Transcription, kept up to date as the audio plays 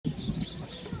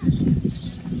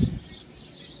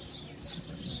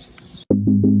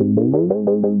At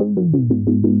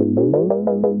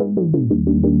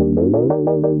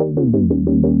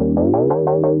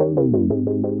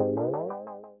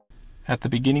the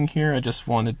beginning here, I just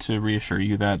wanted to reassure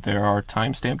you that there are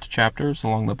time-stamped chapters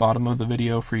along the bottom of the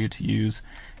video for you to use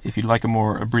if you'd like a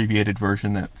more abbreviated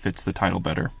version that fits the title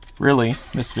better. Really,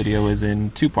 this video is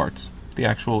in two parts. The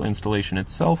actual installation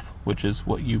itself, which is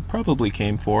what you probably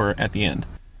came for at the end.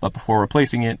 But before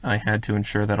replacing it, I had to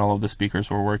ensure that all of the speakers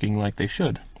were working like they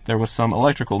should. There was some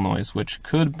electrical noise, which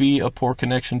could be a poor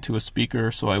connection to a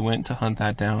speaker, so I went to hunt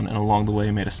that down and along the way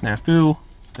made a snafu,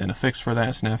 then a fix for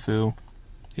that snafu.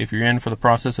 If you're in for the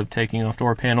process of taking off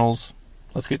door panels,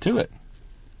 let's get to it.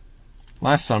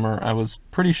 Last summer, I was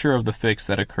pretty sure of the fix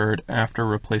that occurred after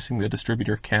replacing the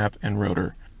distributor cap and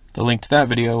rotor. The link to that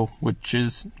video, which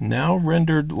is now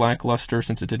rendered lackluster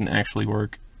since it didn't actually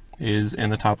work, is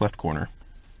in the top left corner.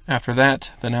 After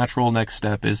that, the natural next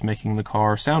step is making the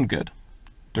car sound good.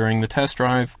 During the test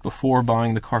drive, before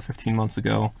buying the car 15 months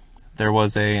ago, there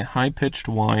was a high-pitched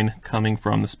whine coming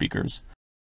from the speakers.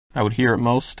 I would hear it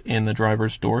most in the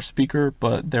driver's door speaker,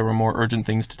 but there were more urgent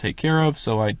things to take care of,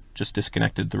 so I just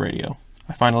disconnected the radio.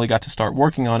 I finally got to start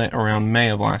working on it around May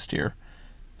of last year.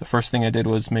 The first thing I did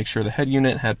was make sure the head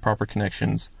unit had proper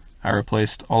connections. I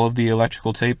replaced all of the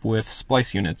electrical tape with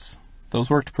Splice units. Those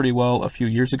worked pretty well a few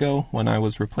years ago when I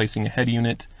was replacing a head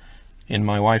unit in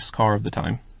my wife's car of the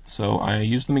time, so I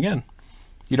used them again.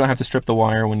 You don't have to strip the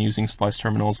wire when using Splice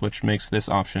terminals, which makes this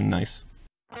option nice.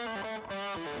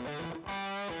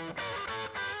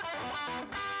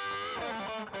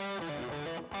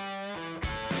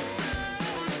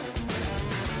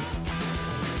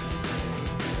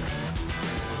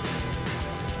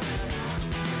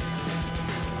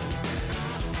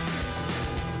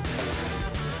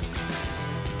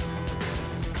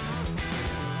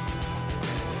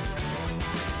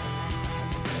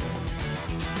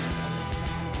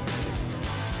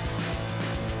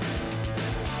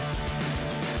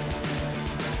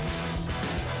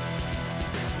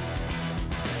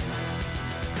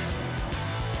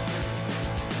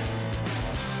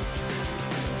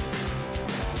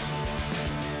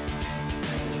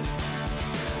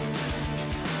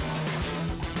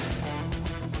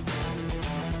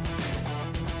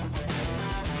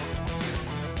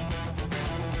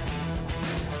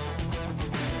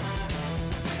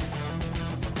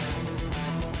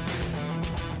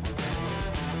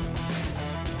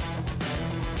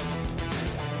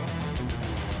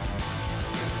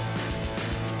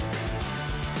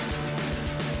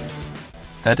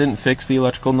 That didn't fix the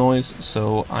electrical noise,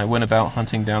 so I went about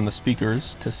hunting down the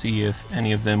speakers to see if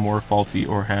any of them were faulty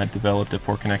or had developed a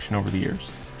poor connection over the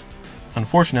years.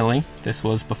 Unfortunately, this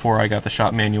was before I got the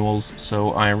shop manuals,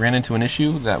 so I ran into an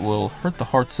issue that will hurt the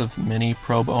hearts of many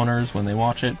probe owners when they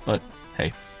watch it, but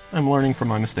hey, I'm learning from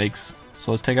my mistakes. So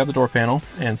let's take out the door panel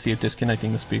and see if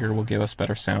disconnecting the speaker will give us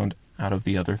better sound out of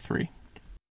the other three.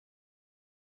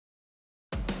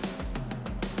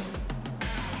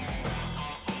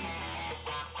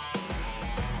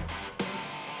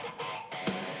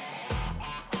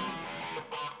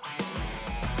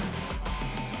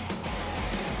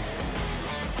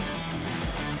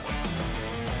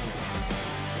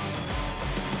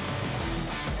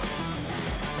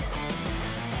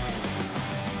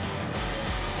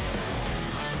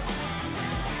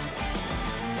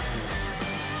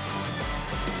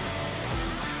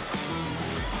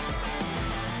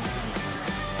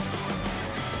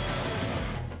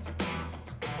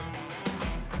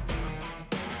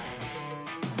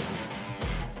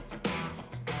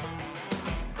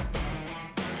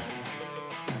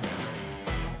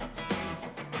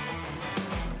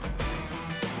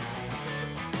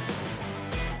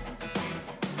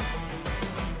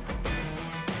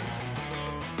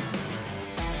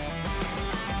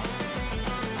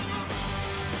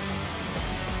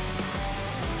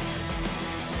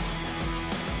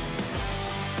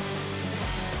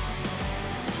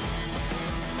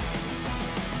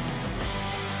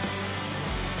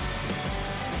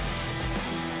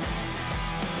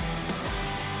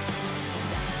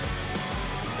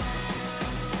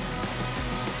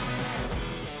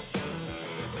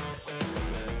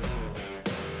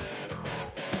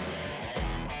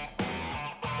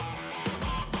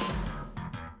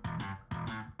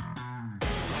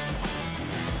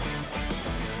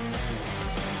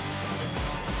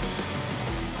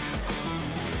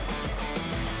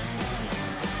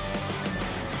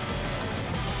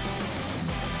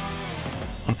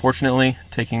 Unfortunately,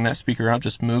 taking that speaker out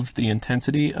just moved the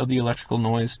intensity of the electrical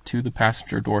noise to the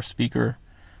passenger door speaker.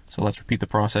 So let's repeat the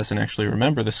process and actually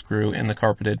remember the screw in the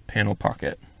carpeted panel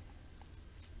pocket.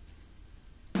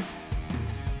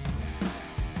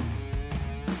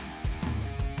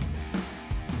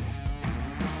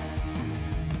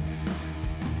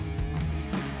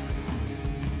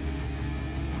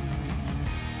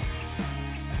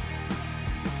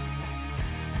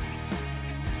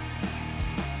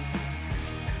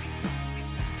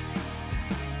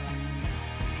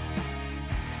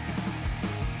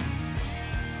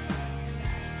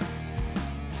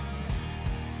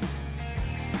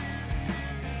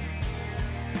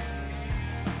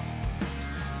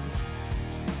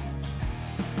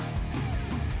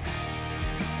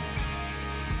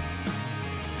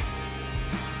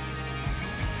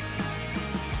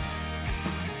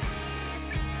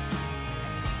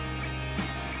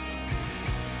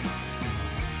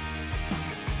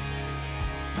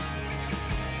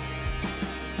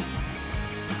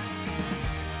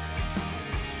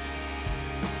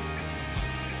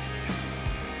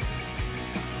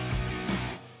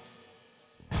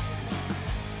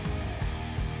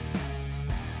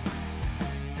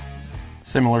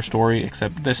 Similar story,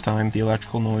 except this time the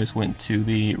electrical noise went to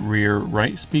the rear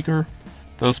right speaker.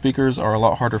 Those speakers are a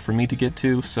lot harder for me to get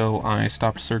to, so I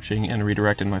stopped searching and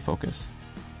redirected my focus.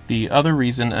 The other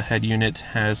reason a head unit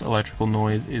has electrical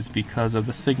noise is because of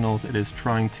the signals it is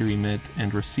trying to emit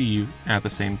and receive at the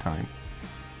same time.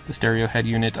 The stereo head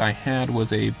unit I had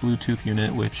was a Bluetooth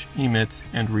unit which emits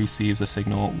and receives a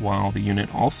signal while the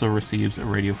unit also receives a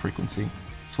radio frequency.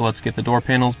 So let's get the door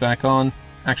panels back on.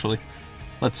 Actually,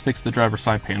 let's fix the driver's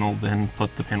side panel, then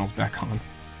put the panels back on.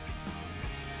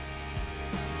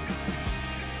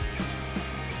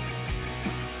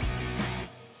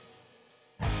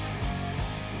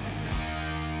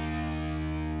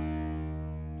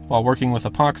 While working with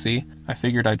epoxy, I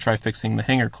figured I'd try fixing the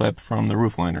hanger clip from the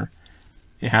roof liner.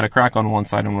 It had a crack on one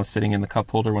side and was sitting in the cup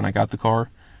holder when I got the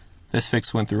car. This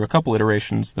fix went through a couple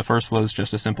iterations. The first was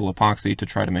just a simple epoxy to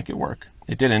try to make it work.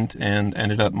 It didn't, and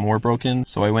ended up more broken,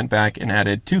 so I went back and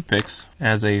added toothpicks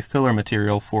as a filler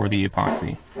material for the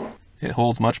epoxy. It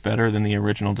holds much better than the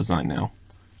original design now.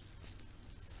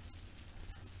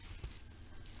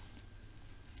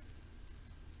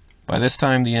 By this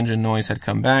time, the engine noise had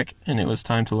come back, and it was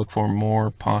time to look for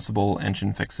more possible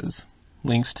engine fixes.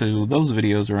 Links to those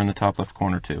videos are in the top left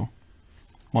corner too.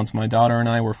 Once my daughter and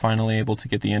I were finally able to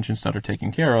get the engine stutter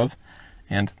taken care of,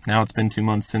 and now it's been 2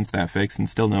 months since that fix and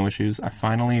still no issues, I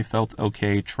finally felt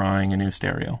okay trying a new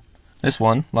stereo. This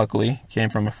one, luckily, came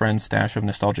from a friend's stash of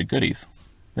nostalgic goodies.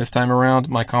 This time around,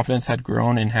 my confidence had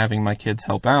grown in having my kids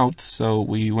help out, so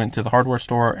we went to the hardware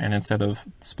store and instead of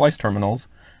Splice terminals,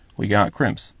 we got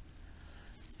crimps.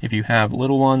 If you have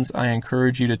little ones, I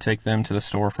encourage you to take them to the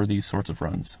store for these sorts of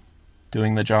runs.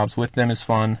 Doing the jobs with them is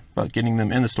fun, but getting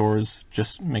them in the stores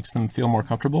just makes them feel more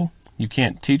comfortable. You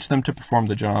can't teach them to perform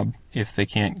the job if they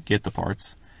can't get the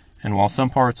parts. And while some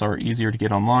parts are easier to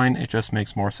get online, it just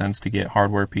makes more sense to get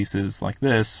hardware pieces like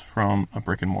this from a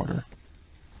brick and mortar.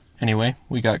 Anyway,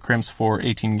 we got crimps for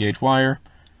 18 gauge wire,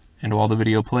 and while the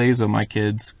video plays of my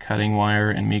kids cutting wire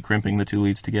and me crimping the two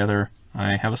leads together,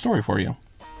 I have a story for you.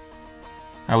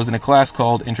 I was in a class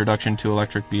called Introduction to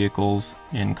Electric Vehicles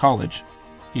in college,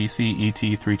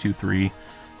 ECET 323,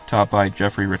 taught by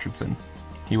Jeffrey Richardson.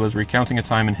 He was recounting a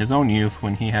time in his own youth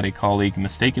when he had a colleague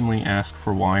mistakenly ask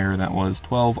for wire that was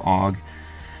 12 AUG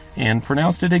and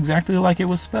pronounced it exactly like it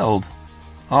was spelled,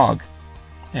 AUG.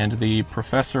 And the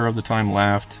professor of the time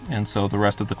laughed, and so the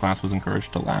rest of the class was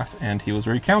encouraged to laugh, and he was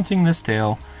recounting this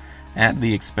tale at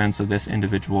the expense of this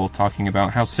individual, talking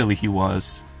about how silly he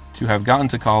was to have gotten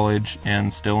to college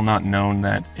and still not known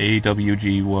that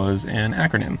AWG was an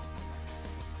acronym.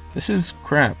 This is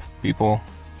crap, people.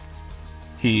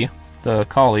 He, the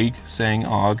colleague saying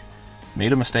AUG,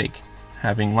 made a mistake,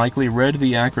 having likely read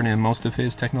the acronym most of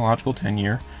his technological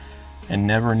tenure and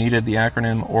never needed the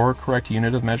acronym or correct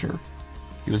unit of measure.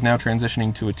 He was now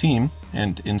transitioning to a team,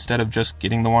 and instead of just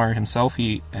getting the wire himself,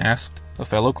 he asked a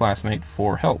fellow classmate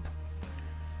for help.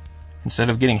 Instead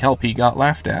of getting help, he got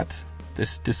laughed at.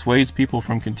 This dissuades people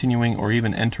from continuing or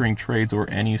even entering trades or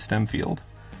any STEM field.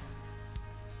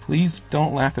 Please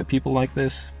don't laugh at people like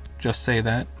this. Just say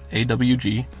that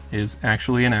AWG is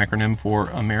actually an acronym for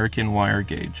American Wire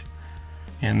Gauge,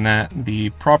 and that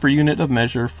the proper unit of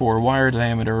measure for wire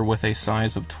diameter with a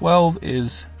size of 12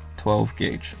 is 12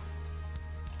 gauge.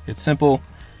 It's simple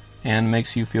and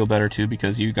makes you feel better too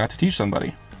because you got to teach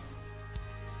somebody.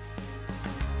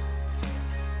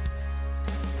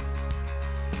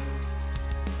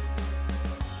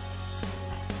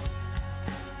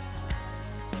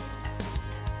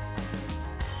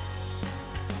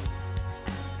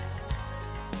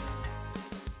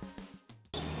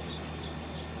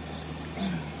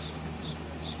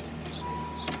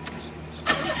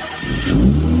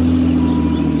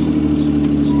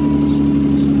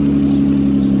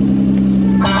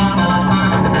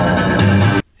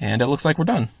 And it looks like we're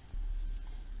done.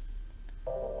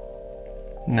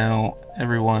 Now,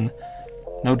 everyone,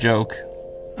 no joke,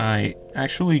 I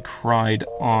actually cried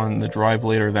on the drive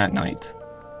later that night.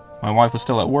 My wife was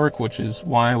still at work, which is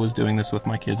why I was doing this with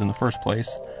my kids in the first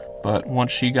place. But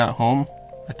once she got home,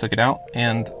 I took it out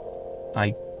and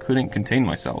I couldn't contain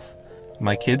myself.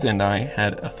 My kids and I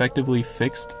had effectively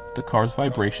fixed the car's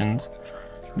vibrations,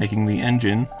 making the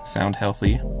engine sound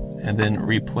healthy, and then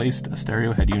replaced a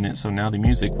stereo head unit so now the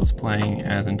music was playing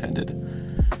as intended.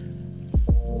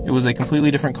 It was a completely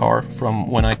different car from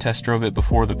when I test drove it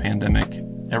before the pandemic.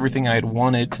 Everything I had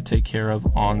wanted to take care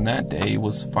of on that day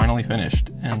was finally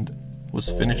finished, and was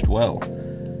finished well.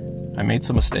 I made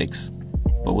some mistakes,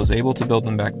 but was able to build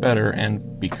them back better,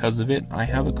 and because of it, I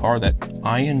have a car that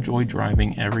I enjoy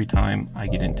driving every time I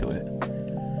get into it.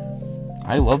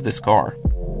 I love this car.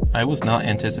 I was not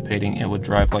anticipating it would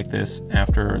drive like this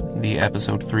after the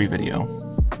episode 3 video.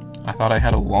 I thought I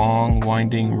had a long,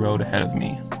 winding road ahead of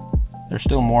me. There's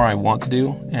still more I want to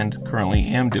do, and currently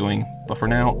am doing, but for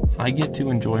now, I get to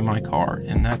enjoy my car,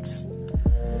 and that's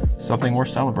something worth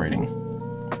celebrating.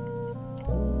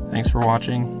 Thanks for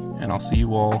watching, and I'll see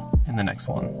you all in the next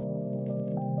one.